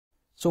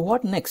So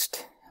what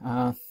next?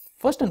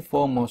 First and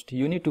foremost,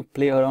 you need to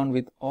play around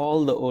with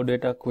all the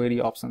OData query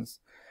options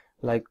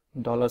like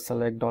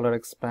 $select,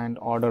 $expand,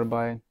 order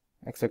by,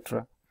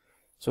 etc.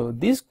 So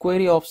these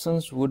query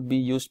options would be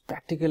used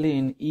practically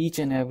in each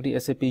and every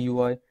SAP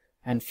UI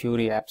and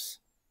Fiori apps.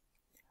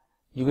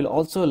 You will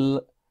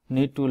also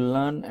need to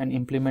learn and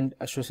implement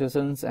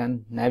associations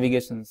and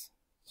navigations.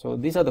 So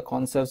these are the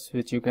concepts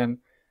which you can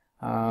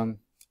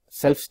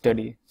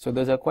self-study. So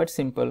those are quite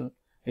simple.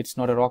 It's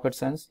not a rocket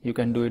science. You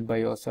can do it by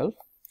yourself.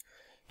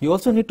 You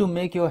also need to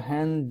make your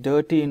hand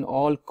dirty in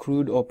all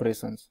CRUD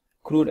operations.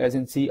 CRUD as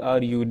in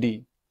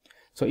C-R-U-D.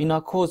 So in our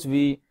course,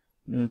 we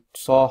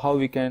saw how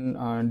we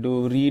can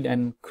do read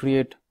and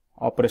create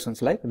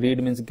operations, like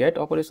read means get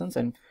operations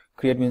and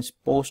create means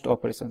post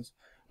operations.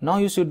 Now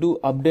you should do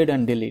update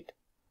and delete.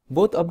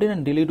 Both update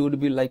and delete would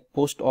be like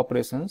post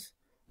operations,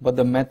 but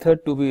the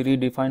method to be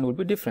redefined would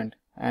be different.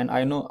 And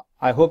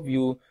I hope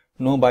you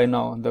know by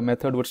now the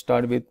method would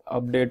start with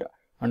update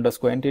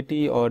underscore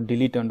entity or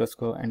delete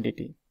underscore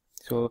entity.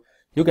 So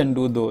you can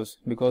do those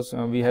because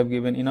we have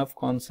given enough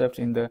concepts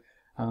in the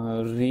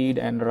read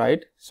and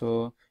write,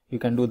 so you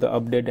can do the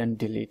update and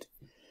delete.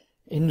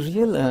 In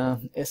real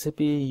SAP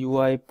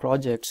UI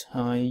projects,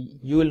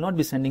 you will not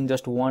be sending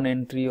just one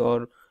entry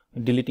or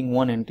deleting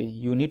one entry.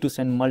 You need to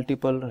send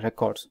multiple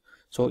records.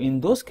 So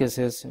in those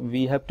cases,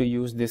 we have to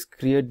use this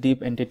create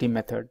deep entity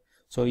method.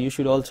 So you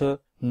should also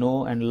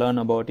know and learn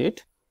about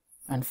it.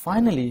 And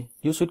finally,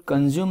 you should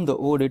consume the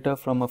OData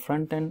from a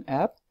front-end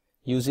app,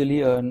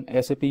 usually an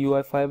SAP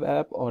UI5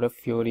 app or a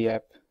Fiori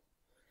app.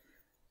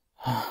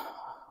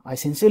 I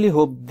sincerely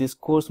hope this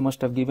course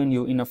must have given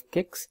you enough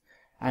kicks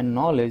and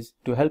knowledge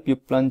to help you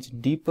plunge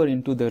deeper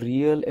into the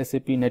real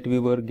SAP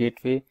NetWeaver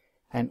Gateway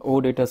and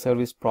OData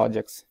service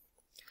projects.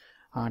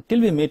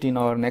 Till we meet in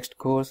our next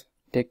course,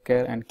 take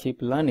care and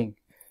keep learning.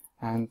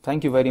 And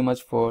thank you very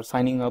much for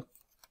signing up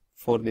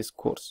for this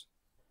course.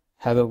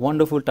 Have a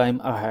wonderful time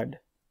ahead.